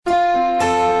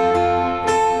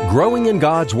growing in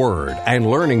God's Word and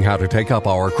learning how to take up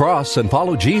our cross and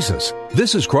follow Jesus.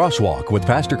 This is Crosswalk with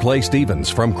Pastor Clay Stevens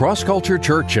from Cross Culture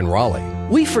Church in Raleigh.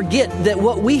 We forget that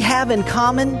what we have in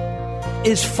common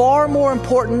is far more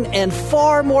important and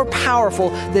far more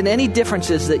powerful than any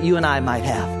differences that you and I might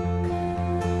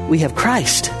have. We have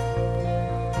Christ.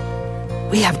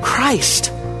 We have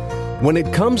Christ. When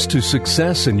it comes to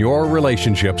success in your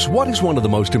relationships, what is one of the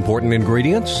most important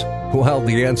ingredients? Well,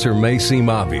 the answer may seem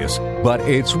obvious, but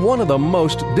it's one of the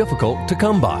most difficult to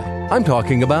come by. I'm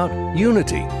talking about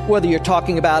unity. Whether you're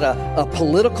talking about a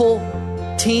political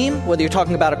team, whether you're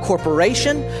talking about a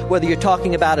corporation, whether you're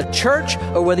talking about a church,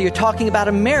 or whether you're talking about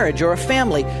a marriage or a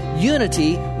family,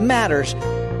 unity matters.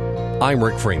 I'm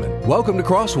Rick Freeman. Welcome to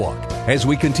Crosswalk. As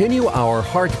we continue our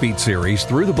Heartbeat series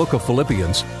through the book of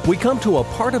Philippians, we come to a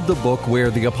part of the book where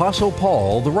the Apostle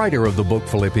Paul, the writer of the book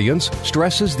Philippians,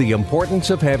 stresses the importance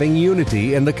of having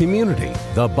unity in the community,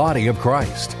 the body of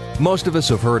Christ. Most of us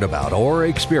have heard about or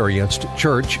experienced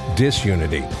church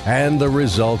disunity, and the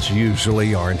results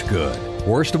usually aren't good.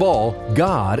 Worst of all,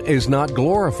 God is not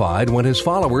glorified when His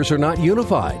followers are not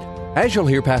unified. As you'll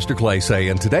hear Pastor Clay say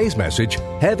in today's message,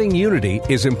 having unity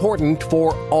is important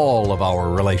for all of our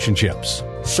relationships.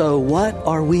 So what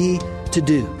are we to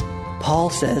do?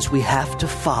 Paul says we have to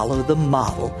follow the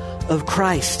model of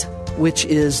Christ, which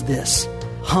is this: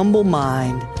 humble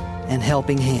mind and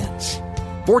helping hands.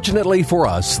 Fortunately for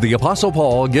us, the Apostle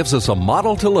Paul gives us a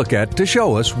model to look at to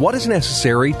show us what is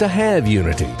necessary to have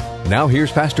unity. Now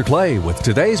here's Pastor Clay with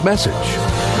today's message.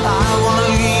 I want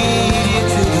to lead you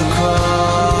to the cross.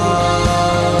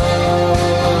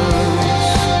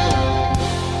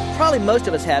 Probably most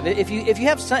of us have. If you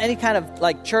have any kind of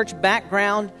like church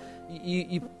background,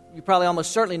 you probably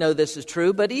almost certainly know this is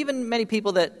true. But even many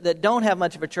people that don't have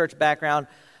much of a church background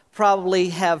probably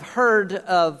have heard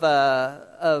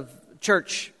of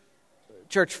church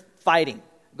fighting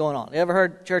going on. You ever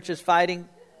heard churches fighting?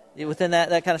 Within that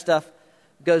kind of stuff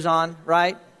goes on,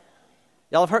 right?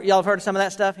 Y'all have heard of some of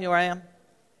that stuff? You know where I am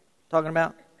talking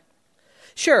about?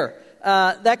 Sure.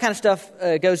 That kind of stuff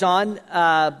goes on.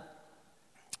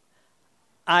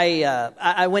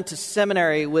 I went to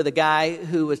seminary with a guy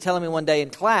who was telling me one day in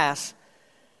class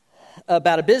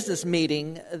about a business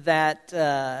meeting that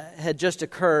had just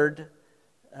occurred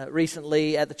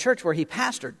recently at the church where he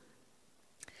pastored.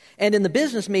 And in the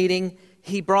business meeting,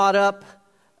 he brought up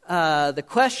the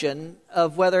question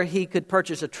of whether he could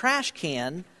purchase a trash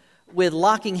can with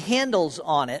locking handles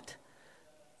on it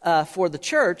for the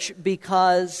church,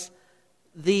 because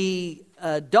the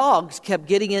dogs kept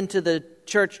getting into the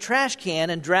church trash can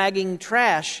and dragging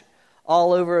trash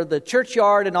all over the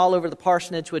churchyard and all over the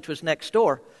parsonage, which was next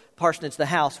door. Parsonage, the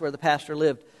house where the pastor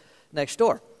lived, next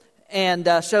door. And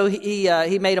so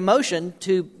he made a motion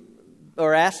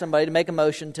or asked somebody to make a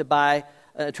motion to buy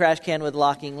a trash can with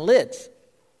locking lids.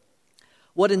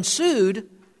 What ensued,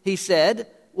 he said,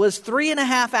 was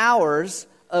 3.5 hours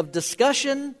of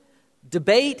discussion,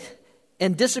 debate,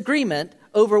 and disagreement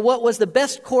over what was the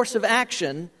best course of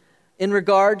action in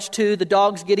regards to the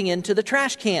dogs getting into the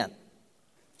trash can.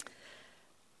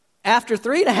 After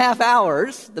 3.5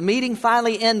 hours, the meeting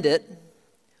finally ended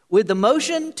with the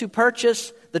motion to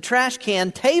purchase the trash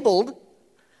can tabled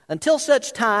until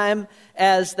such time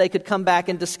as they could come back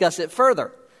and discuss it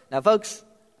further. Now, folks,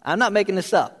 I'm not making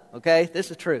this up, okay? This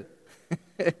is true.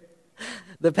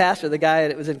 The pastor, the guy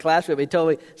that was in class with me,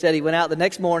 said he went out the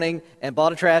next morning and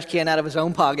bought a trash can out of his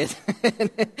own pocket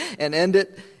and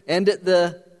ended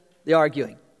the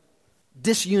arguing.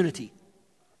 Disunity.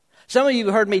 Some of you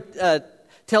have heard me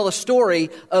tell a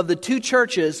story of the two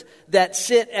churches that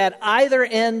sit at either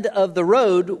end of the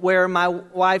road where my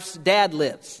wife's dad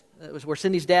lives. It was where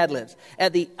Cindy's dad lives.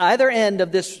 At the either end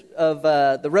of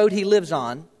the road he lives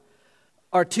on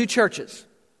are two churches.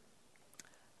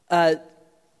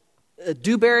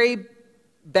 Dewberry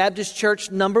Baptist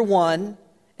Church number 1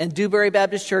 and Dewberry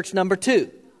Baptist Church number 2.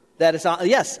 That is,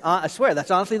 yes, I swear, that's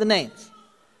honestly the names.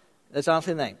 That's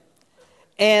honestly the name.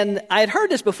 And I had heard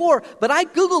this before, but I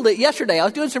Googled it yesterday. I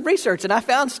was doing some research, and I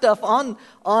found stuff on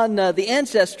the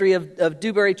ancestry of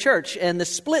Dewberry Church and the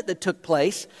split that took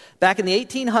place back in the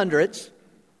 1800s.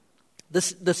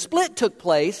 The split took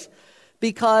place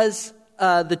because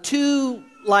the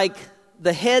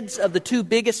heads of the two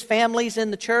biggest families in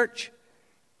the church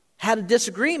had a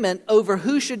disagreement over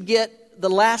who should get the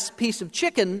last piece of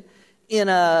chicken they don't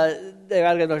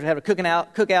know if they have a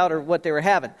cookout or what they were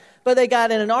having. But they got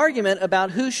in an argument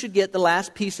about who should get the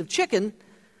last piece of chicken,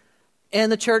 and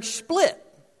the church split.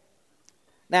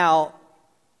 Now,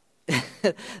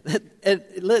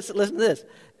 listen to this.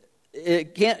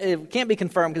 It can't be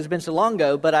confirmed because it's been so long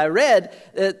ago, but I read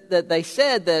that they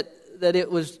said that it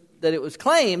was that it was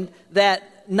claimed that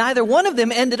neither one of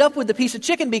them ended up with the piece of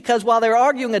chicken because while they were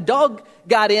arguing, a dog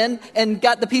got in and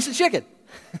got the piece of chicken.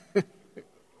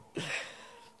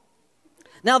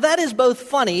 Now that is both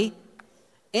funny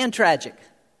and tragic.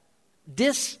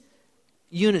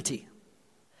 Disunity.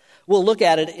 We'll look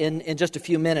at it in just a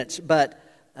few minutes, but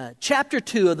chapter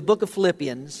 2 of the book of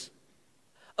Philippians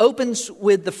opens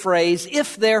with the phrase,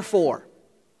 if therefore,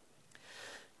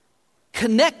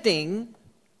 connecting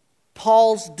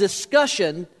Paul's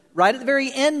discussion right at the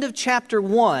very end of chapter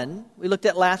 1, we looked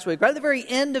at last week, right at the very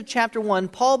end of chapter 1,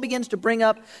 Paul begins to bring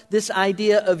up this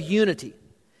idea of unity.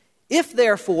 If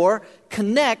therefore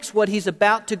connects what he's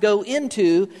about to go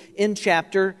into in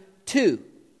chapter 2.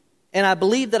 And I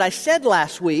believe that I said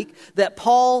last week that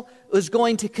Paul was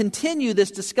going to continue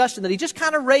this discussion that he just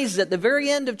kind of raises at the very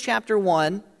end of chapter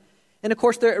 1. And of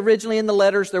course, originally in the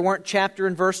letters, there weren't chapter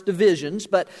and verse divisions,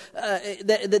 but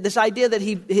this idea that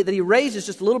he raises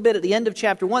just a little bit at the end of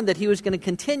chapter 1, that he was going to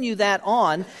continue that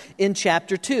on in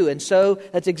chapter 2. And so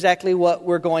that's exactly what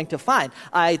we're going to find.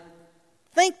 I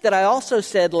think that I also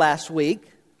said last week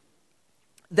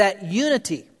that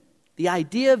unity, the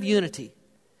idea of unity,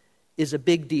 is a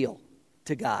big deal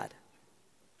to God.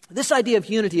 This idea of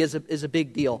unity is a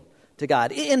big deal to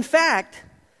God. In fact,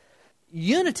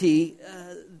 unity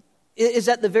is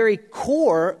at the very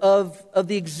core of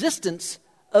the existence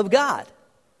of God.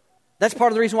 That's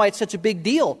part of the reason why it's such a big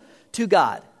deal to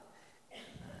God.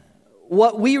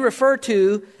 What we refer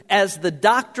to as the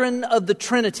doctrine of the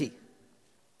Trinity.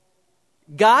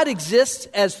 God exists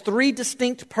as three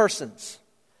distinct persons.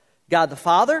 God the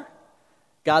Father,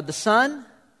 God the Son,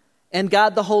 and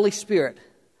God the Holy Spirit.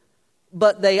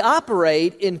 But they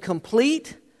operate in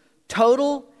complete,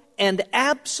 total, and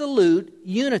absolute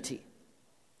unity,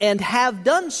 and have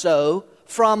done so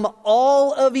from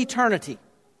all of eternity.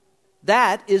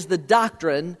 That is the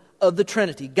doctrine of the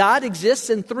Trinity. God exists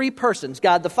in three persons: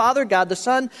 God the Father, God the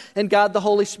Son, and God the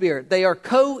Holy Spirit. They are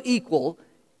co-equal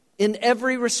in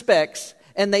every respect,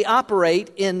 and they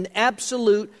operate in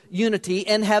absolute unity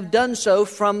and have done so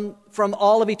from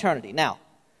all of eternity. Now,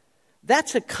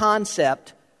 that's a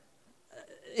concept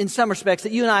in some respects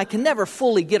that you and I can never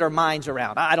fully get our minds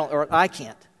around. I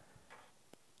can't.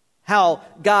 How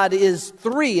God is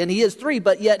three, and He is three,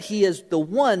 but yet He is the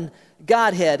one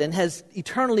Godhead and has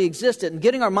eternally existed. And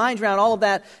getting our minds around all of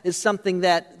that is something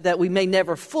that we may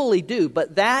never fully do.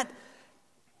 But that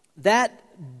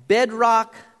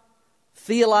bedrock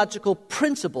theological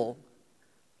principle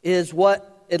is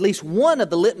what, at least one of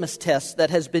the litmus tests that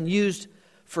has been used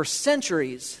for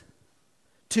centuries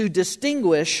to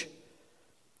distinguish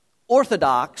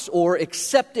orthodox or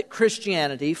accepted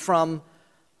Christianity from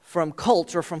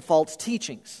cults or from false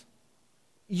teachings.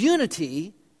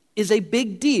 Unity is a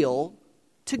big deal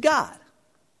to God.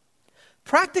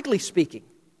 Practically speaking,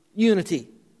 unity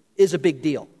is a big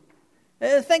deal.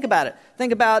 Think about it.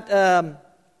 Think about an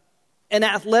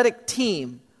athletic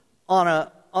team on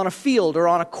a field or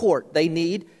on a court. They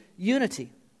need unity.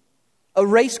 A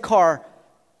race car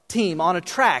team on a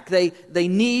track, they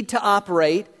need to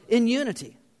operate in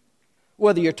unity.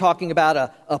 Whether you're talking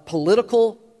about a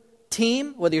political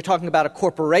team, whether you're talking about a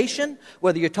corporation,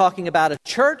 whether you're talking about a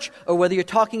church, or whether you're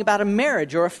talking about a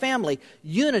marriage or a family,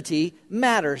 unity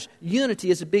matters.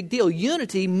 Unity is a big deal.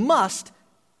 Unity must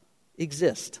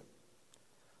exist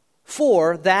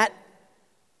for that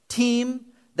team,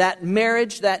 that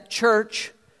marriage, that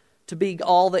church to be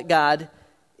all that God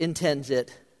intends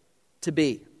it to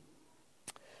be.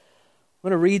 I'm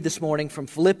going to read this morning from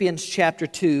Philippians chapter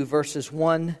 2, verses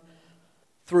 1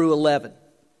 through 11,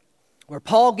 where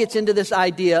Paul gets into this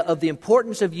idea of the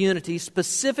importance of unity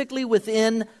specifically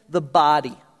within the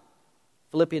body.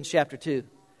 Philippians chapter 2,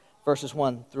 verses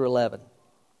 1 through 11.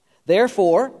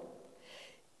 Therefore,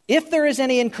 if there is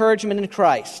any encouragement in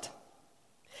Christ,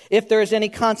 if there is any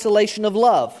consolation of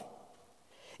love,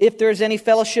 if there is any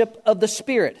fellowship of the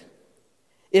Spirit,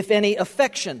 if any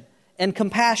affection and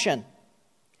compassion,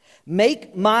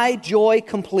 make my joy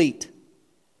complete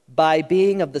by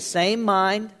being of the same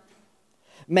mind,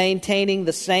 maintaining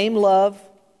the same love,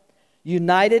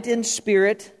 united in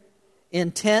spirit,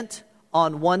 intent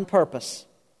on one purpose.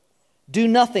 Do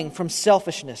nothing from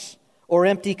selfishness or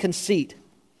empty conceit,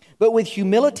 but with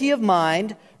humility of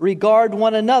mind regard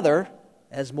one another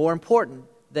as more important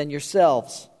than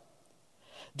yourselves.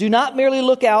 Do not merely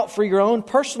look out for your own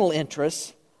personal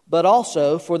interests, but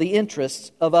also for the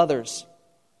interests of others.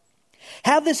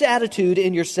 Have this attitude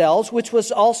in yourselves, which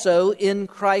was also in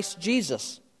Christ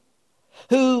Jesus,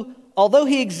 who, although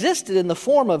He existed in the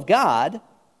form of God,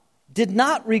 did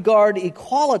not regard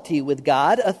equality with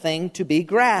God a thing to be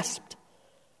grasped,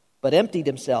 but emptied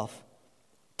Himself,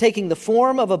 taking the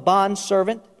form of a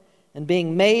bondservant and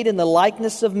being made in the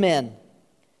likeness of men.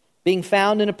 Being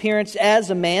found in appearance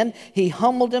as a man, he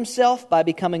humbled himself by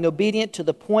becoming obedient to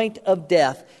the point of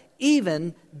death,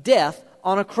 even death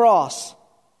on a cross.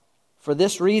 For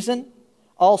this reason,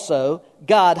 also,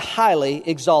 God highly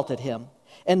exalted him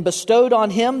and bestowed on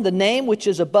him the name which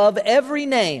is above every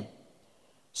name,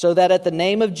 so that at the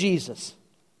name of Jesus,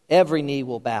 every knee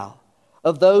will bow,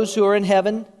 of those who are in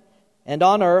heaven and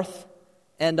on earth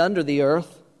and under the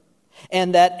earth,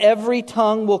 and that every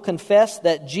tongue will confess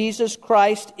that Jesus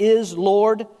Christ is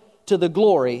Lord, to the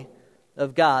glory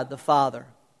of God the Father.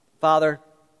 Father,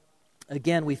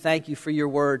 again, we thank you for your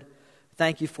word.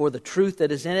 Thank you for the truth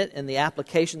that is in it and the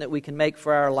application that we can make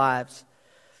for our lives.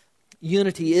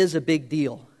 Unity is a big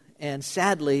deal, and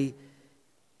sadly,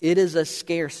 it is a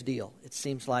scarce deal, it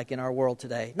seems like, in our world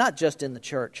today, not just in the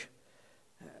church.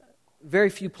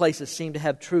 Very few places seem to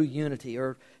have true unity,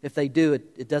 or if they do,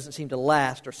 it doesn't seem to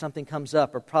last, or something comes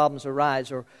up, or problems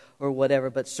arise, or whatever.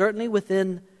 But certainly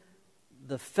within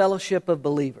the fellowship of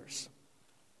believers,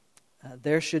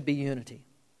 there should be unity.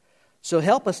 So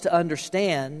help us to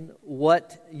understand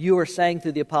what you are saying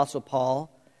through the Apostle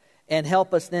Paul, and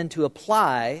help us then to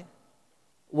apply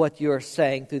what you are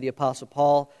saying through the Apostle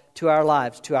Paul to our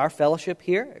lives, to our fellowship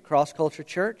here at Cross Culture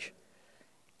Church,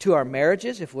 to our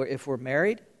marriages if we're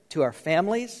married, to our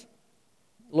families.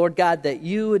 Lord God, that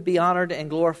you would be honored and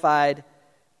glorified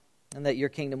and that your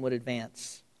kingdom would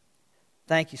advance.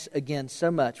 Thank you again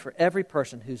so much for every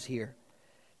person who's here.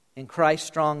 In Christ's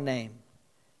strong name,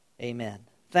 amen.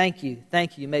 Thank you.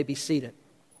 Thank you. You may be seated.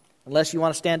 Unless you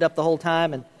want to stand up the whole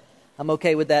time, and I'm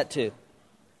okay with that too.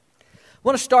 I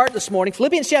want to start this morning,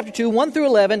 Philippians chapter 2, 1 through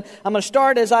 11. I'm going to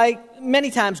start, as I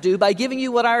many times do, by giving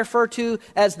you what I refer to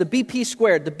as the BP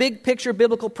squared, the big picture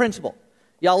biblical principle.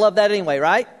 Y'all love that anyway,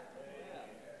 right?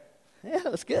 Yeah,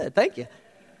 that's good. Thank you.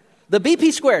 The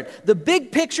BP squared, the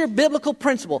big picture biblical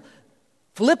principle.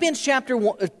 Philippians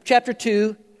chapter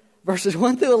 2, verses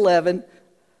 1 through 11,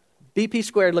 BP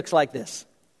squared looks like this.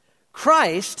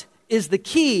 Christ is the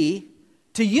key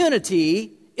to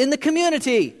unity in the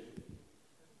community.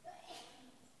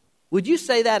 Would you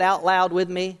say that out loud with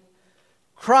me?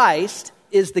 Christ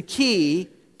is the key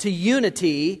to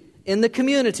unity in the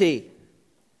community.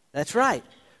 That's right.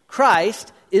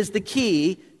 Christ is the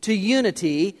key to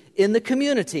unity in the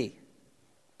community.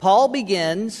 Paul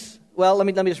begins, well, let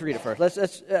me just read it first.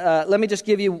 Let me just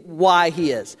give you why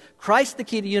he is. Christ the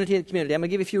key to unity in the community. I'm going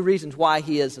to give you a few reasons why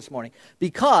he is this morning.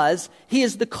 Because he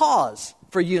is the cause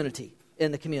for unity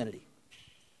in the community.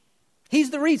 He's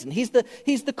the reason. He's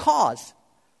the cause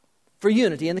for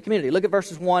unity in the community. Look at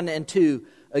verses 1 and 2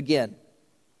 again.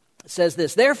 It says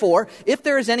this, therefore, if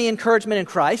there is any encouragement in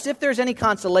Christ, if there is any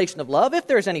consolation of love, if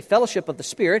there is any fellowship of the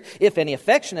Spirit, if any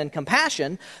affection and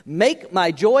compassion, make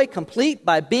my joy complete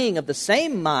by being of the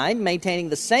same mind, maintaining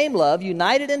the same love,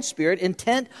 united in spirit,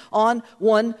 intent on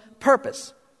one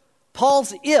purpose.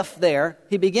 Paul's if there,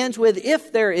 he begins with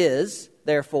if there is,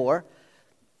 therefore.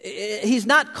 He's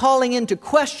not calling into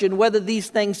question whether these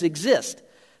things exist.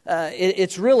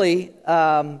 It really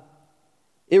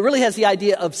has the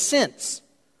idea of since,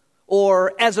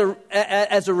 or as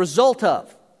a result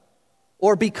of,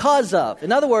 or because of.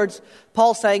 In other words,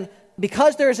 Paul's saying,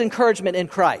 because there is encouragement in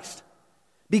Christ,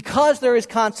 because there is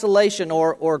consolation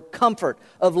or comfort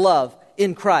of love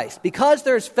in Christ, because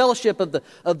there is fellowship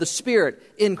of the Spirit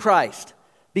in Christ,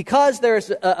 because there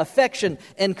is affection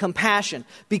and compassion,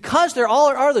 because there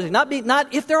are those things,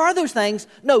 not if there are those things,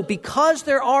 no, because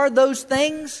there are those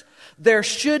things, there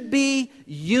should be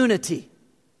unity.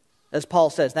 As Paul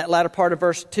says, in that latter part of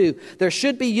verse 2, there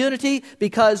should be unity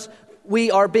because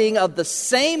we are being of the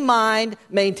same mind,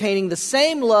 maintaining the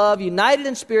same love, united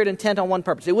in spirit, intent on one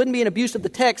purpose. It wouldn't be an abuse of the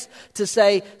text to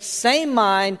say same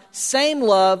mind, same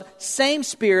love, same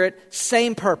spirit,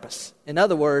 same purpose. In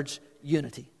other words,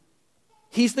 unity.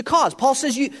 He's the cause. Paul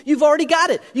says you've already got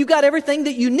it. You've got everything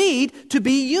that you need to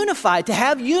be unified, to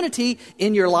have unity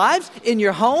in your lives, in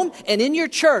your home, and in your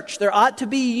church. There ought to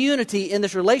be unity in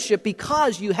this relationship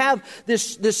because you have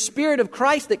this Spirit of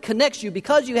Christ that connects you,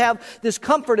 because you have this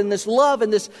comfort and this love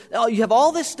and you have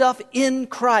all this stuff in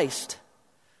Christ.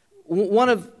 One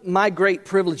of my great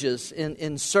privileges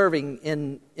in serving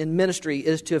in ministry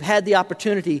is to have had the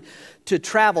opportunity to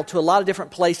travel to a lot of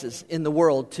different places in the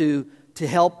world to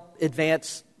help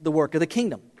advance the work of the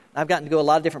kingdom. I've gotten to go a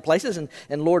lot of different places, and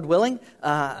Lord willing,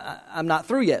 I'm not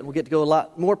through yet. We'll get to go a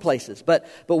lot more places. But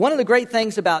one of the great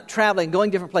things about traveling,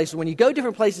 going different places, when you go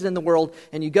different places in the world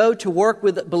and you go to work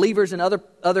with believers in other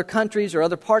other countries or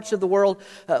other parts of the world,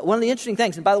 one of the interesting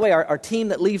things, and by the way, our team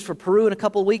that leaves for Peru in a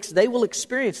couple of weeks, they will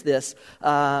experience this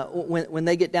when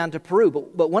they get down to Peru.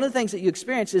 But one of the things that you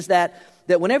experience is that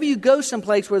whenever you go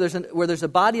someplace where there's a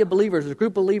body of believers, a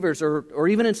group of believers, or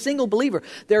even a single believer,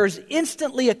 there is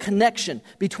instantly a connection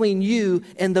between you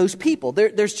and those people.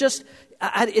 There's just,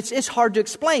 it's hard to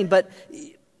explain, but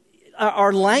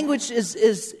our language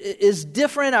is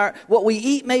different. What we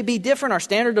eat may be different. Our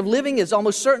standard of living is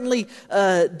almost certainly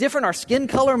different. Our skin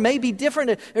color may be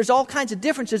different. There's all kinds of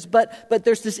differences, but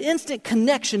there's this instant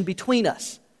connection between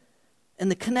us. And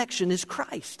the connection is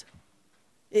Christ.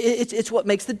 It's what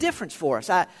makes the difference for us.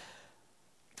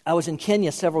 I was in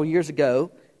Kenya several years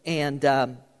ago, and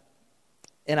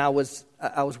I was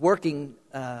working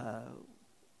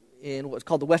in what's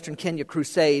called the Western Kenya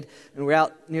Crusade, and we were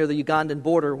out near the Ugandan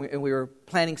border, and we were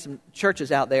planting some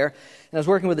churches out there. And I was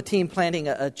working with a team planting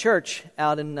a church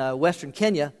out in Western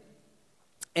Kenya,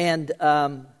 and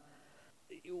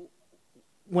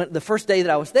when the first day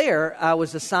that I was there, I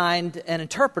was assigned an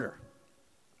interpreter,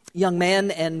 young man,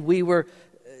 and we were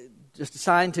just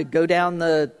assigned to go down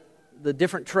the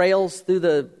different trails through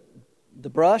the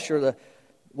brush or the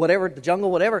whatever, the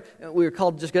jungle, whatever. We were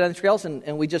called to just go down the trails,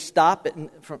 and we just stop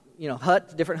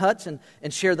at different huts and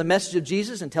share the message of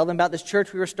Jesus and tell them about this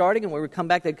church we were starting. And when we would come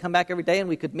back, they'd come back every day, and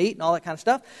we could meet and all that kind of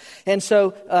stuff. And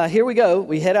so here we go.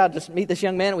 We head out to meet this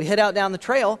young man, and we head out down the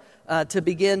trail to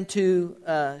begin to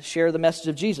share the message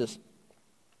of Jesus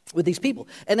with these people.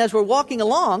 And as we're walking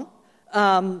along,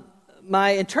 my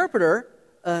interpreter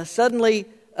suddenly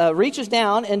reaches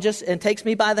down and takes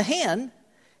me by the hand,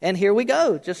 and here we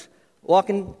go, just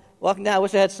walking down. I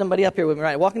wish I had somebody up here with me,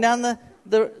 right? Walking down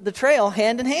the trail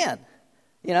hand in hand.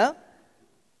 You know,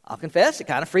 I'll confess, it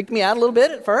kind of freaked me out a little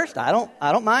bit at first. I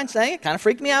don't mind saying it kind of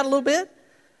freaked me out a little bit.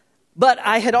 But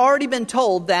I had already been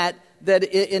told that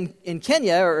in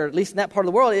Kenya, or at least in that part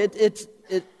of the world,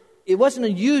 it wasn't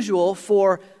unusual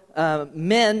for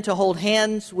men to hold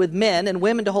hands with men and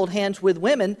women to hold hands with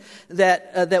women,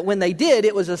 that when they did,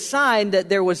 it was a sign that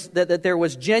there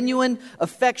was genuine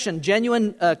affection,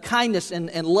 genuine kindness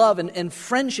and love and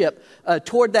friendship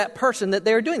toward that person that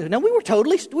they were doing. Now, we were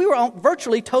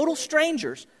virtually total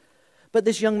strangers, but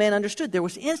this young man understood there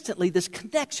was instantly this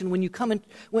connection when you come in,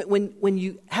 when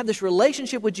you have this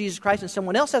relationship with Jesus Christ and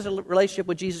someone else has a relationship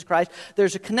with Jesus Christ.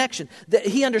 There's a connection. That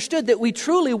he understood that we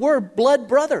truly were blood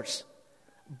brothers,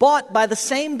 bought by the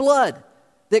same blood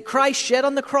that Christ shed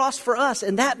on the cross for us,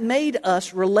 and that made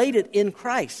us related in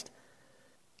Christ.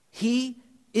 He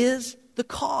is the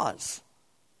cause.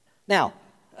 Now,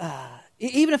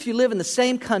 even if you live in the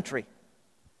same country,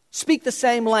 speak the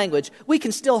same language, we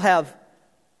can still have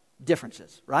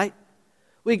differences, right?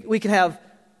 We can have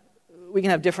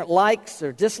different likes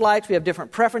or dislikes. We have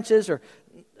different preferences or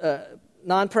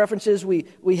non-preferences.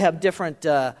 We have different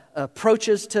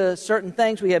approaches to certain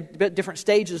things. We have different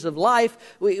stages of life.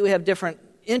 We have different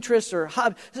interests or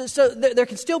hobbies. So there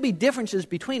can still be differences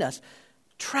between us.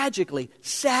 Tragically,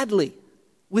 sadly,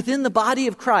 within the body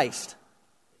of Christ,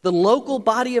 the local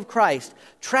body of Christ,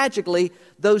 tragically,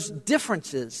 those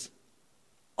differences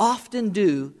often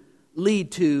do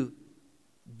lead to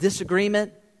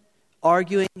disagreement,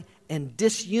 arguing, and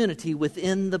disunity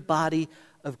within the body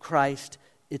of Christ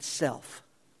itself.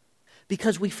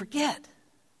 Because we forget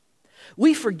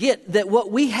that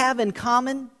what we have in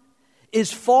common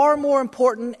is far more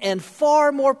important and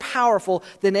far more powerful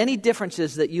than any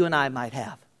differences that you and I might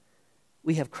have.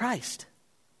 We have Christ.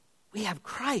 We have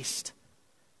Christ.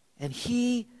 And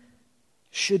He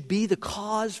should be the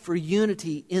cause for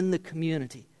unity in the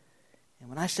community. And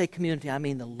when I say community, I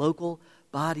mean the local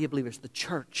body of believers, the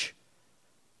church.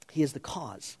 He is the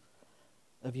cause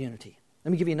of unity.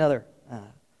 Let me give you another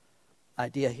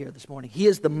idea here this morning. He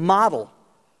is the model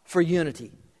for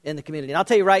unity in the community. And I'll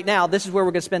tell you right now, this is where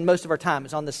we're going to spend most of our time,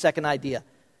 is on this second idea.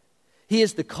 He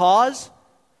is the cause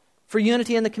for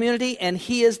unity in the community, and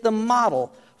He is the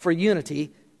model for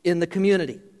unity in the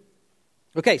community.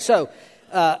 Okay, so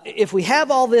if we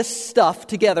have all this stuff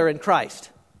together in Christ,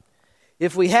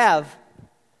 if we have,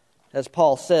 as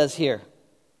Paul says here,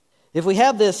 if we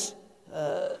have this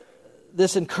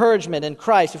encouragement in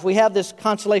Christ, if we have this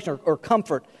consolation or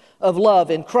comfort of love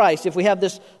in Christ, if we have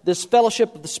this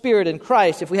fellowship of the Spirit in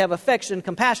Christ, if we have affection and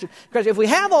compassion in Christ, if we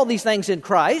have all these things in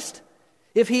Christ,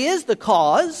 if He is the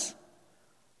cause,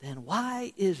 then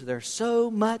why is there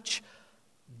so much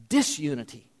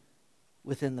disunity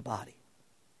within the body?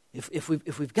 If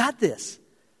we've got this,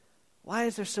 why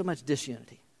is there so much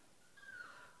disunity?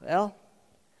 Well,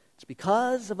 it's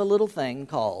because of a little thing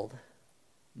called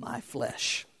my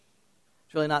flesh.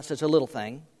 It's really not such a little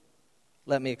thing.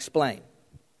 Let me explain.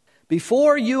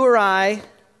 Before you or I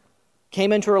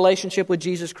came into a relationship with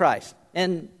Jesus Christ,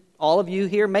 and all of you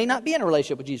here may not be in a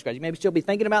relationship with Jesus Christ. You may still be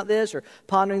thinking about this or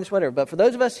pondering this, whatever. But for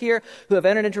those of us here who have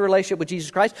entered into a relationship with Jesus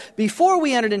Christ, before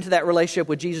we entered into that relationship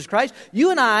with Jesus Christ,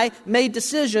 you and I made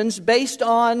decisions based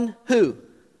on who?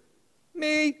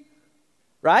 Me.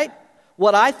 Right?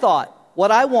 What I thought,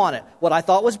 what I wanted, what I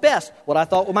thought was best, what I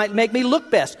thought might make me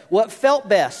look best, what felt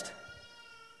best.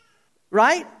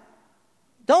 Right?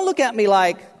 Don't look at me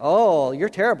like, oh, you're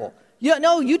terrible.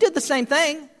 No, you did the same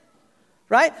thing.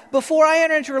 Right? Before I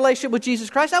entered into a relationship with Jesus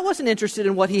Christ, I wasn't interested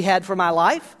in what He had for my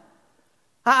life.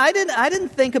 I didn't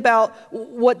think about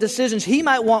what decisions He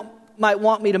might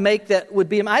want me to make that would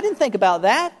be. I didn't think about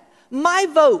that. My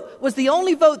vote was the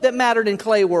only vote that mattered in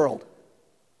Clay World.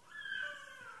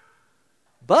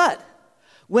 But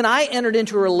when I entered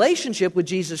into a relationship with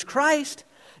Jesus Christ,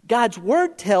 God's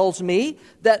Word tells me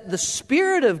that the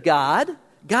Spirit of God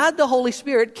the Holy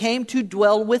Spirit, came to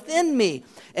dwell within me.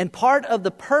 And part of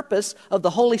the purpose of the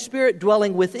Holy Spirit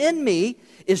dwelling within me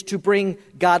is to bring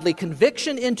godly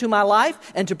conviction into my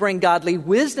life and to bring godly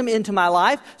wisdom into my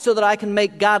life so that I can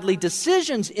make godly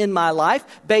decisions in my life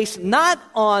based not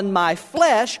on my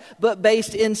flesh, but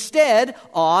based instead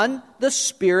on the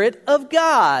Spirit of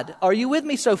God. Are you with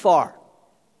me so far?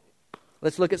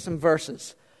 Let's look at some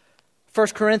verses. 1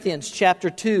 Corinthians chapter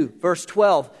 2, verse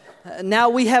 12. Now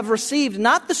we have received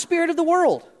not the spirit of the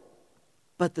world,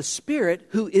 but the Spirit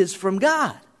who is from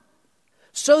God,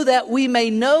 so that we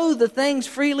may know the things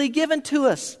freely given to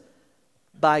us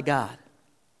by God.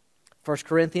 1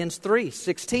 Corinthians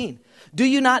 3:16. Do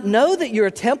you not know that you're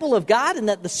a temple of God and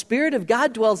that the Spirit of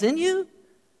God dwells in you?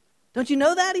 Don't you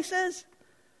know that, he says?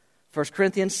 1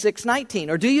 Corinthians 6:19.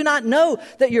 Or do you not know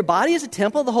that your body is a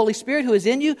temple of the Holy Spirit who is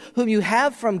in you, whom you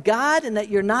have from God, and that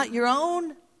you're not your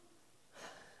own?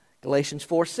 Galatians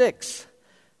 4:6.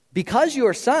 Because you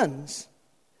are sons,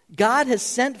 God has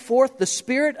sent forth the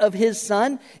Spirit of His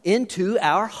Son into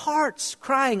our hearts,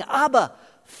 crying, Abba,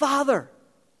 Father.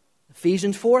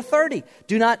 Ephesians 4:30.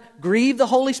 Do not grieve the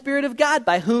Holy Spirit of God,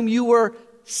 by whom you were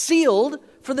sealed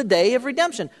for the day of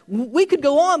redemption. We could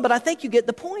go on, but I think you get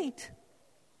the point.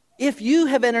 If you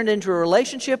have entered into a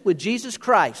relationship with Jesus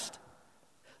Christ,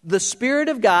 the Spirit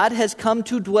of God has come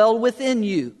to dwell within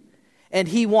you. And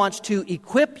He wants to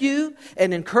equip you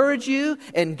and encourage you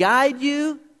and guide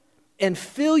you and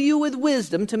fill you with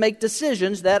wisdom to make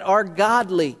decisions that are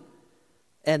godly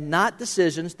and not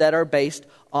decisions that are based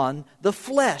on the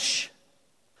flesh.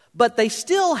 But they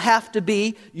still have to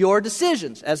be your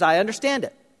decisions, as I understand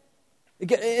it.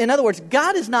 In other words,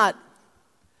 God is not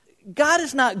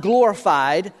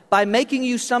glorified by making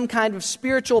you some kind of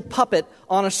spiritual puppet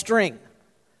on a string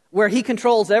where He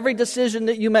controls every decision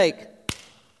that you make.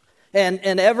 And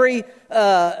everything,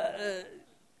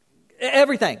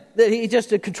 that He's just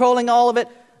controlling all of it.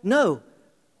 No,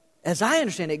 as I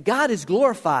understand it, God is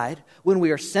glorified when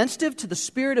we are sensitive to the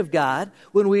Spirit of God,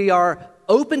 when we are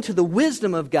open to the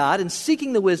wisdom of God and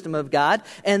seeking the wisdom of God,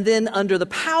 and then under the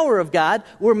power of God,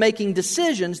 we're making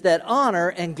decisions that honor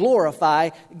and glorify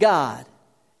God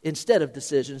instead of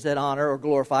decisions that honor or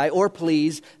glorify or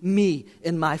please me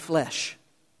in my flesh.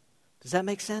 Does that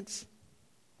make sense?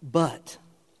 But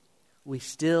we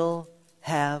still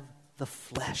have the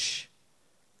flesh.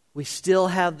 We still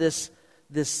have this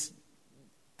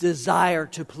desire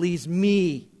to please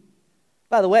me.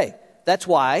 By the way, that's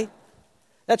why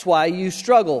you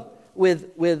struggle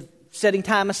with setting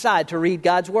time aside to read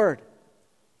God's Word.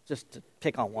 Just to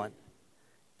pick on one.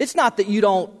 It's not that you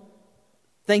don't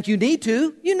think you need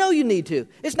to. You know you need to.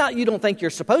 It's not you don't think you're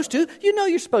supposed to. You know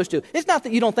you're supposed to. It's not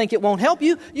that you don't think it won't help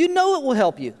you. You know it will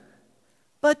help you.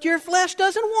 But your flesh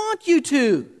doesn't want you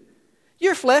to.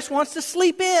 Your flesh wants to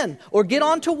sleep in or get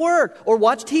on to work or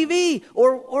watch TV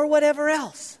or whatever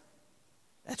else.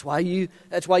 That's why you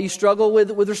struggle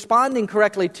with responding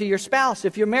correctly to your spouse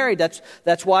if you're married.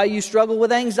 That's why you struggle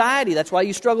with anxiety. That's why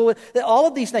you struggle with all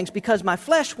of these things, because my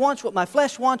flesh wants what my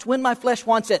flesh wants when my flesh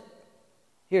wants it.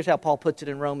 Here's how Paul puts it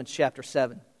in Romans chapter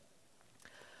 7.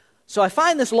 So I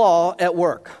find this law at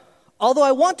work. Although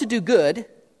I want to do good,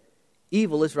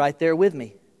 evil is right there with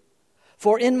me.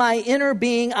 For in my inner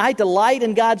being I delight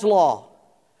in God's law,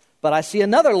 but I see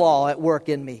another law at work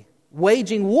in me,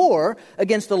 waging war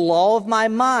against the law of my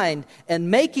mind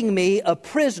and making me a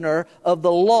prisoner of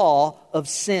the law of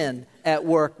sin at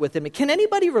work within me. Can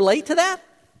anybody relate to that?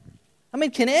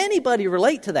 Can anybody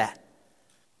relate to that?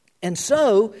 And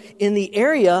so, in the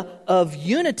area of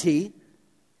unity,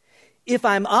 if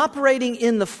I'm operating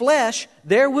in the flesh,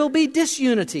 there will be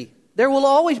disunity. There will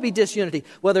always be disunity.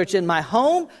 Whether it's in my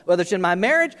home, whether it's in my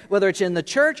marriage, whether it's in the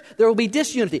church, there will be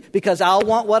disunity. Because I'll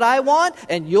want what I want,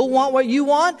 and you'll want what you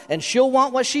want, and she'll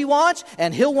want what she wants,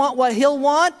 and he'll want what he'll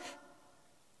want.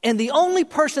 And the only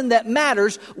person that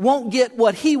matters won't get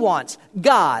what he wants,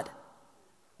 God,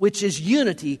 which is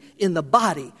unity in the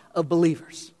body of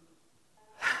believers.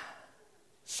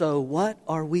 So what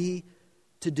are we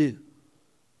to do?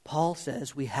 Paul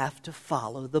says we have to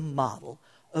follow the model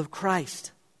of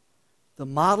Christ. The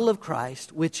model of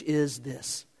Christ, which is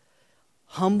this: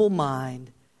 humble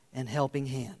mind and helping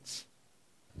hands.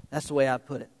 That's the way I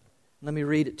put it. Let me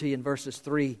read it to you in verses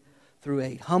 3 through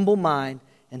 8. Humble mind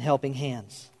and helping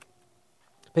hands.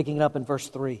 Picking it up in verse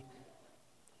 3.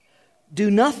 Do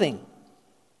nothing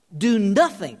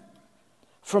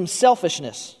from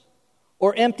selfishness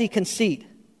or empty conceit,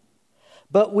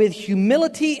 but with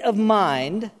humility of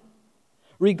mind,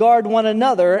 regard one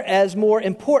another as more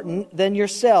important than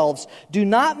yourselves. Do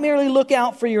not merely look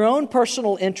out for your own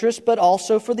personal interests, but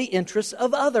also for the interests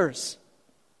of others.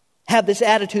 Have this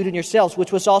attitude in yourselves,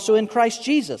 which was also in Christ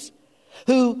Jesus,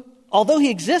 who, although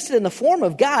he existed in the form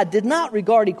of God, did not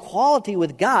regard equality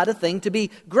with God a thing to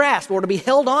be grasped or to be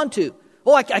held on to.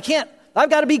 Oh, I can't. I've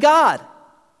got to be God.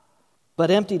 But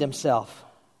emptied himself,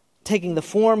 taking the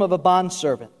form of a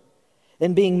bondservant,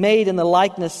 and being made in the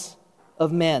likeness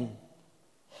of men.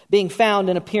 Being found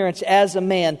in appearance as a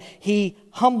man, he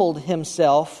humbled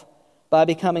himself by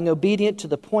becoming obedient to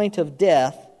the point of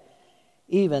death,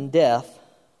 even death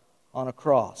on a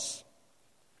cross.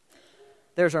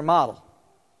 There's our model.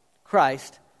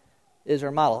 Christ is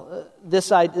our model.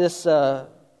 This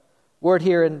word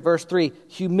here in verse 3,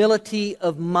 humility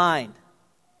of mind,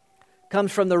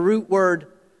 comes from the root word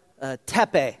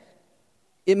tepe.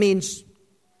 It means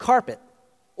carpet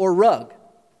or rug.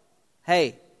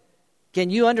 Hey, can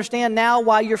you understand now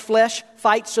why your flesh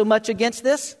fights so much against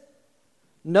this?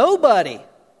 Nobody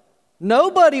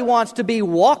wants to be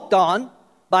walked on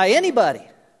by anybody.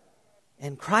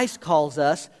 And Christ calls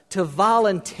us to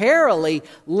voluntarily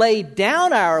lay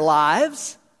down our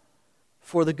lives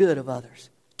for the good of others,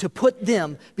 to put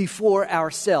them before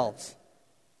ourselves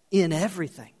in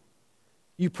everything.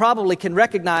 You probably can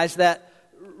recognize that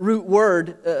root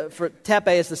word for tepe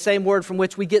is the same word from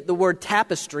which we get the word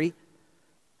tapestry.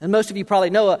 And most of you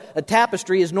probably know a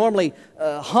tapestry is normally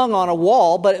hung on a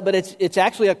wall, but it's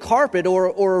actually a carpet or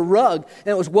a rug. And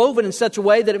it was woven in such a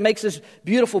way that it makes this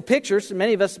beautiful picture. So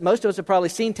most of us have probably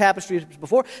seen tapestries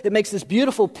before. It makes this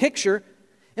beautiful picture.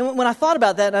 And when I thought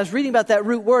about that, and I was reading about that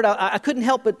root word, I couldn't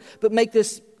help but make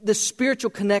this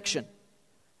spiritual connection.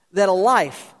 That a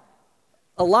life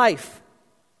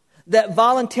that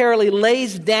voluntarily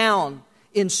lays down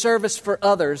in service for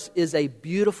others is a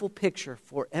beautiful picture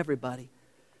for everybody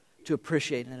to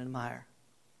appreciate and admire.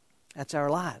 That's our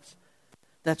lives.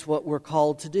 That's what we're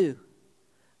called to do.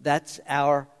 That's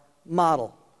our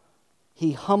model.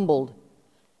 He humbled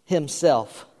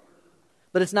himself.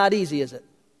 But it's not easy, is it?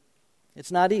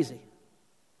 It's not easy.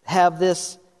 Have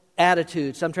this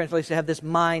attitude. Some translations say have this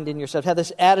mind in yourselves. Have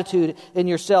this attitude in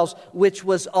yourselves, which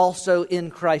was also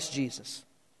in Christ Jesus.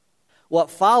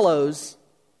 What follows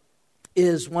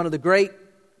is one of the great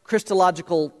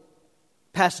Christological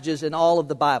passages in all of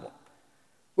the Bible,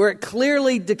 where it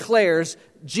clearly declares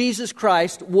Jesus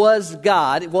Christ was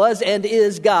God, was and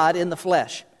is God in the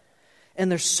flesh. And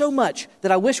there's so much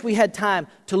that I wish we had time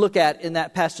to look at in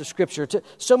that passage of Scripture,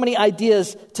 so many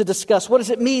ideas to discuss. What does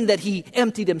it mean that he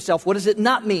emptied himself? What does it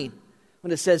not mean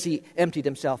when it says he emptied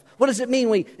himself? What does it mean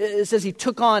when it says he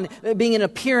took on being in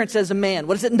appearance as a man?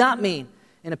 What does it not mean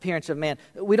in appearance of man?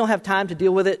 We don't have time to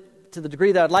deal with it to the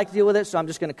degree that I'd like to deal with it, so I'm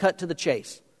just going to cut to the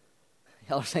chase.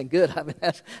 Y'all are saying, good. I'm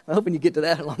hoping you get to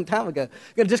that a long time ago.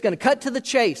 I'm just going to cut to the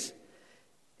chase.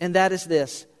 And that is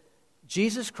this.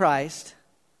 Jesus Christ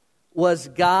was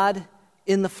God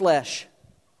in the flesh,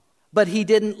 but he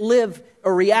didn't live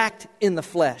or react in the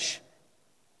flesh.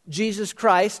 Jesus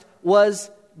Christ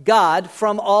was God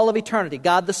from all of eternity.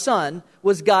 God the Son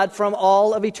was God from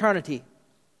all of eternity.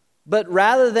 But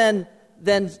rather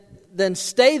than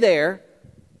stay there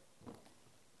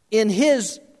in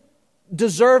his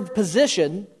deserved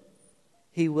position,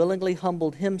 he willingly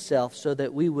humbled himself so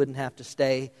that we wouldn't have to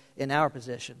stay in our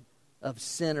position of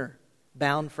sinner,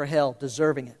 bound for hell,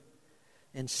 deserving it.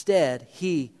 Instead,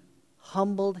 he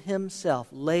humbled himself,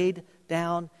 laid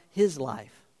down his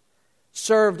life,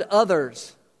 served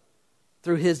others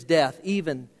through his death,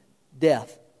 even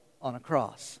death on a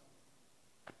cross.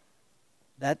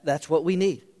 That's what we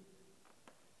need.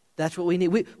 That's what we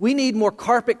need. We need more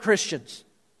carpet Christians.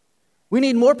 We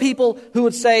need more people who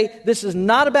would say, this is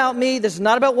not about me, this is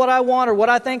not about what I want or what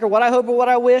I think or what I hope or what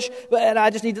I wish, and I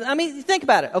just need to, think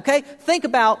about it, okay? Think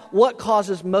about what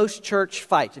causes most church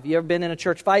fights. If you've ever been in a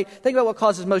church fight, think about what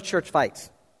causes most church fights.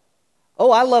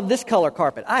 Oh, I love this color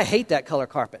carpet. I hate that color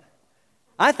carpet.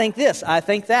 I think this, I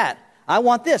think that. I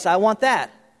want this, I want that.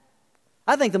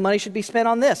 I think the money should be spent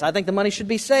on this. I think the money should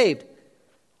be saved.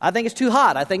 I think it's too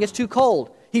hot. I think it's too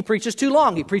cold. He preaches too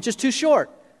long. He preaches too short.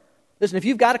 Listen, if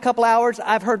you've got a couple hours,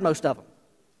 I've heard most of them.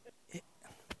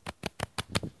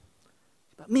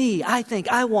 But me, I think,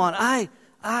 I want,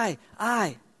 I.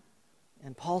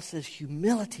 And Paul says,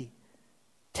 humility,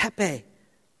 tepe,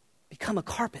 become a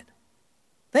carpet.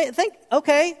 Think,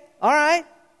 okay, all right,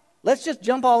 let's just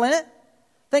jump all in it.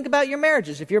 Think about your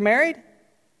marriages. If you're married,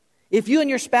 if you and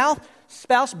your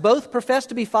spouse both profess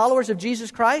to be followers of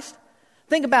Jesus Christ,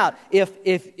 think about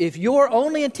if your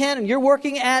only intent and you're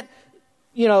working at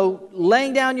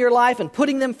laying down your life and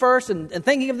putting them first and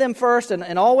thinking of them first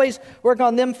and always working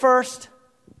on them first,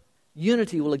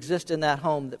 unity will exist in that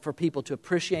home for people to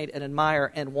appreciate and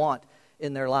admire and want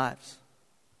in their lives.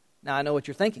 Now, I know what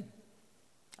you're thinking.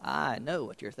 I know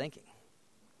what you're thinking.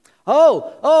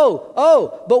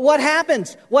 Oh, but what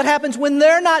happens? What happens when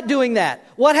they're not doing that?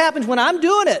 What happens when I'm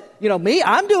doing it? Me,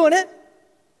 I'm doing it.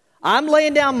 I'm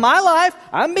laying down my life.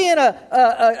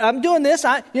 I'm doing this.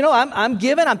 I'm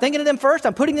giving. I'm thinking of them first.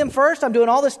 I'm putting them first. I'm doing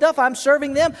all this stuff. I'm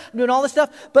serving them. I'm doing all this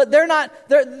stuff. But they're not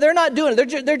doing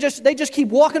it. They just keep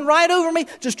walking right over me.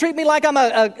 Just treat me like I'm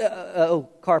a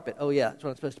carpet. Oh yeah, that's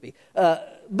what I'm supposed to be.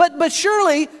 But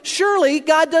surely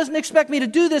God doesn't expect me to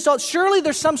do this. Surely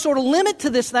there's some sort of limit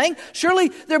to this thing. Surely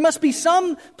there must be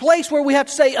some place where we have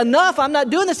to say, enough. I'm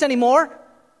not doing this anymore.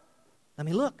 Let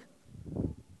me look.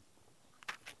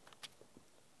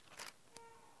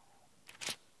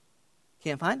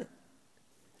 Can't find it.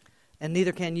 And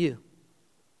neither can you.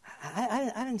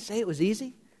 I didn't say it was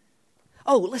easy.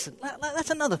 Oh, listen,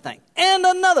 that's another thing. And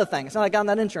another thing. It's not like I'm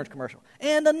that insurance commercial.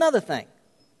 And another thing.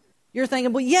 You're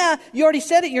thinking, well, yeah, you already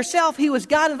said it yourself. He was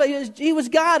God. He was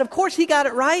God. Of course he got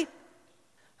it right.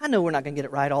 I know we're not going to get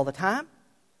it right all the time.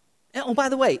 And, oh, by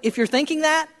the way, if you're thinking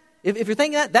that, if you're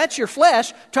thinking that, that's your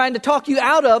flesh trying to talk you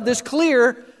out of this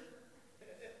clear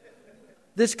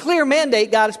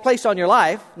mandate God has placed on your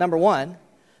life, number one.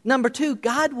 Number two,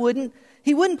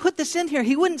 He wouldn't put this in here.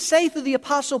 He wouldn't say through the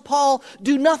Apostle Paul,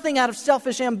 do nothing out of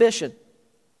selfish ambition.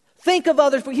 Think of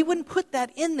others. He wouldn't put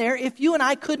that in there if you and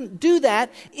I couldn't do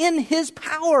that in His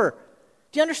power.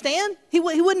 Do you understand? He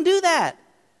wouldn't do that.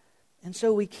 And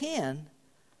so we can,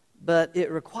 but it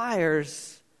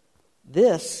requires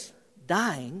this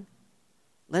dying,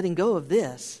 letting go of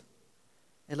this,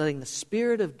 and letting the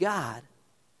Spirit of God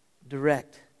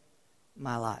direct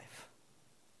my life.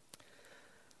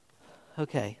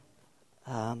 Okay.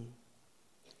 Let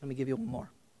me give you one more.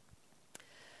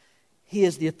 He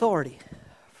is the authority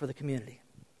for the community.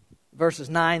 Verses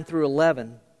 9 through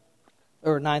 11,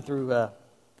 or 9 through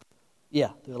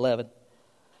 11.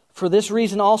 For this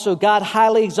reason also God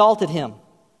highly exalted him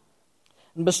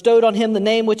and bestowed on him the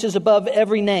name which is above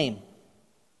every name,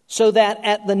 so that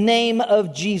at the name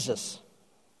of Jesus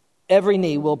every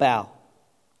knee will bow,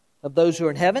 of those who are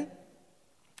in heaven,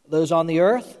 those on the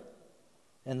earth,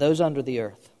 and those under the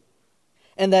earth.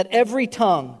 And that every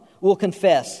tongue will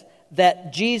confess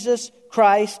that Jesus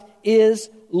Christ is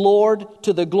Lord,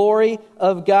 to the glory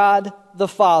of God the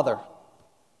Father.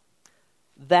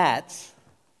 That's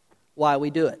why we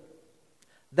do it.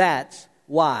 That's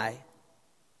why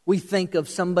we think of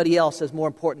somebody else as more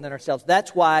important than ourselves.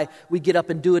 That's why we get up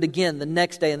and do it again the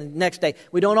next day and the next day.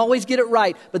 We don't always get it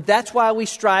right, but that's why we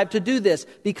strive to do this,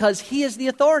 because He is the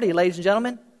authority, ladies and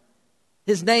gentlemen.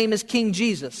 His name is King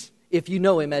Jesus, if you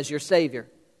know Him as your Savior.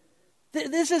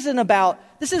 This isn't about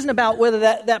whether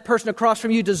that person across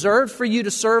from you deserves for you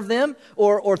to serve them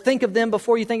or think of them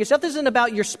before you think of yourself. This isn't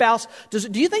about your spouse.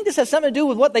 Do you think this has something to do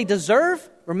with what they deserve?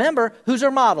 Remember, who's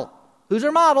our model? Who's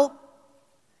our model?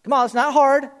 Come on, it's not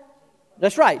hard.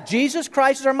 That's right. Jesus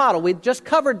Christ is our model. We just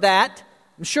covered that.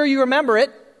 I'm sure you remember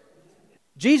it.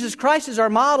 Jesus Christ is our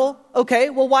model. Okay,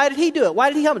 well, why did He do it? Why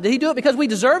did He help? Did He do it because we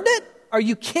deserved it? Are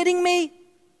you kidding me?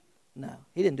 No,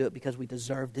 He didn't do it because we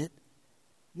deserved it.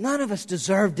 None of us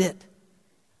deserved it.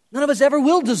 None of us ever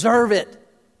will deserve it.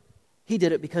 He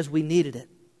did it because we needed it.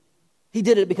 He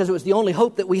did it because it was the only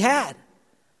hope that we had.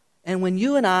 And when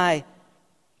you and I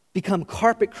become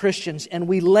carpet Christians and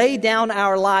we lay down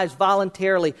our lives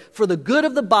voluntarily for the good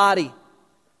of the body,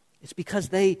 it's because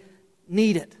they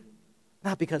need it,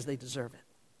 not because they deserve it.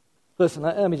 Listen,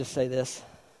 let me just say this.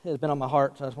 It's been on my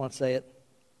heart, so I just want to say it.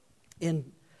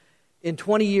 In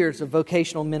 20 years of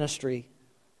vocational ministry,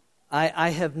 I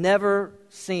have never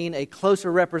seen a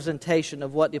closer representation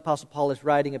of what the Apostle Paul is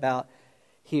writing about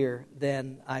here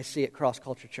than I see at Cross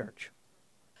Culture Church.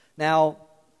 Now,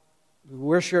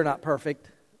 we're sure not perfect.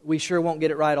 We sure won't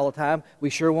get it right all the time. We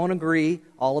sure won't agree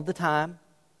all of the time.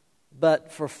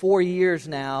 But for 4 years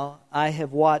now, I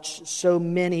have watched so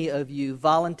many of you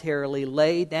voluntarily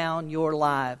lay down your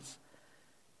lives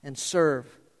and serve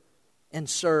and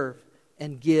serve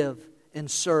and give and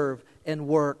serve and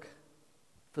work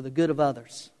for the good of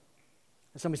others.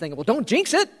 And somebody's thinking, well, don't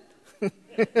jinx it.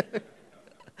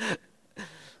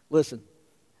 Listen,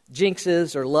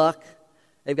 jinxes or luck,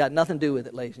 they've got nothing to do with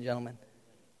it, ladies and gentlemen.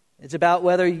 It's about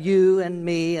whether you and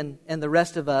me and the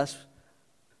rest of us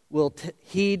will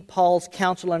heed Paul's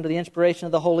counsel under the inspiration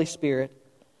of the Holy Spirit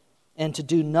and to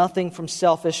do nothing from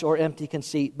selfish or empty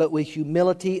conceit, but with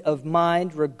humility of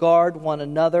mind regard one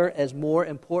another as more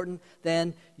important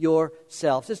than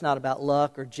yourselves. It's not about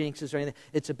luck or jinxes or anything.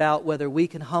 It's about whether we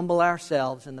can humble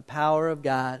ourselves in the power of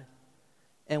God.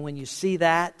 And when you see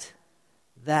that,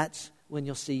 that's when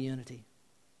you'll see unity.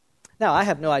 Now, I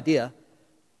have no idea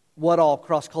what all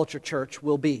Cross Culture Church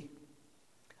will be.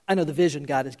 I know the vision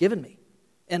God has given me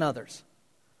and others.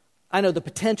 I know the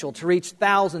potential to reach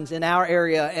thousands in our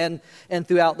area and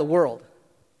throughout the world.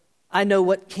 I know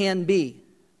what can be,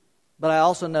 but I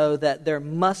also know that there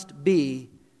must be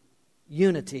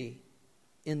unity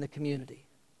in the community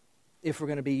if we're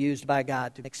going to be used by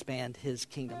God to expand His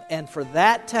kingdom. And for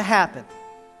that to happen,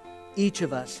 each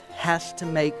of us has to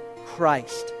make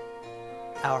Christ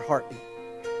our heartbeat.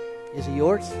 Is He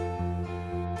yours?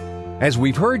 As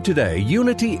we've heard today,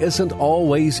 unity isn't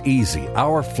always easy.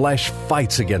 Our flesh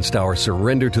fights against our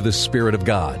surrender to the Spirit of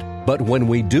God. But when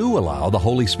we do allow the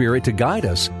Holy Spirit to guide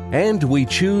us, and we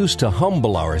choose to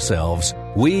humble ourselves,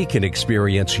 we can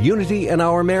experience unity in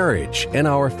our marriage, in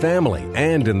our family,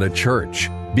 and in the church.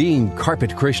 Being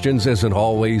carpet Christians isn't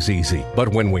always easy, but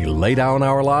when we lay down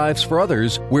our lives for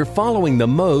others, we're following the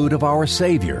mode of our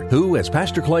Savior, who, as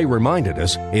Pastor Clay reminded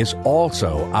us, is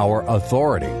also our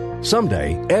authority.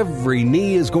 Someday, every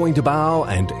knee is going to bow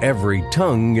and every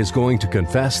tongue is going to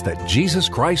confess that Jesus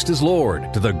Christ is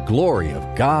Lord, to the glory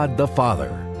of God the Father.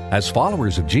 As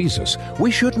followers of Jesus, we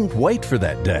shouldn't wait for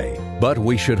that day, but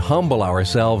we should humble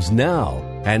ourselves now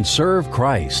and serve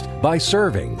Christ by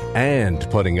serving and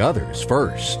putting others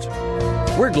first.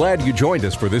 We're glad you joined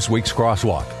us for this week's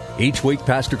Crosswalk. Each week,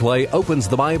 Pastor Clay opens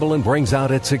the Bible and brings out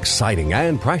its exciting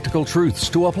and practical truths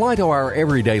to apply to our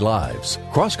everyday lives.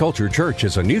 Cross Culture Church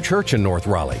is a new church in North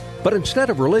Raleigh, but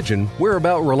instead of religion, we're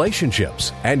about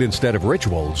relationships, and instead of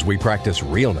rituals, we practice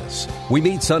realness. We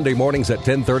meet Sunday mornings at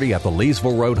 10:30 at the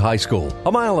Leesville Road High School,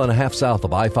 a mile and a half south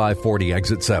of I-540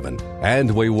 Exit 7.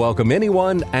 And we welcome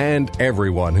anyone and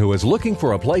everyone who is looking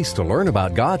for a place to learn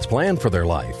about God's plan for their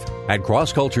life. At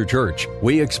Cross Culture Church,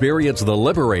 we experience the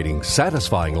liberating,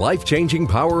 satisfying, life-changing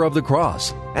power of the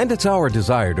cross. And it's our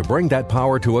desire to bring that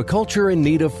power to a culture in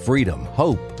need of freedom,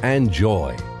 hope, and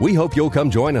joy. We hope you'll come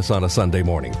join us on a Sunday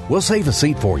morning. We'll save a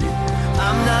seat for you.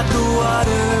 I'm not the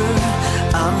water,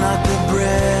 I'm not the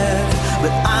bread,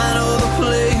 but I know the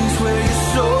place where your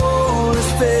soul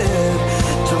is fed.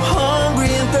 So hungry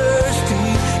and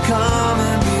thirsty, come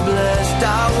and be blessed.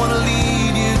 I want to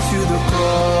lead you to the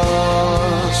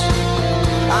cross.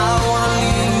 I want to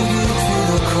lead you to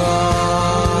the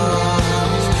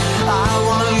cross. I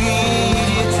want to lead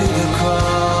you to the cross.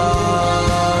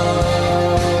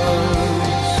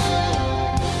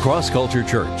 Cross Culture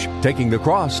Church, taking the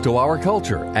cross to our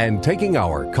culture and taking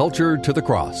our culture to the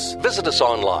cross. Visit us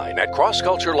online at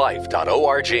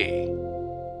crossculturelife.org.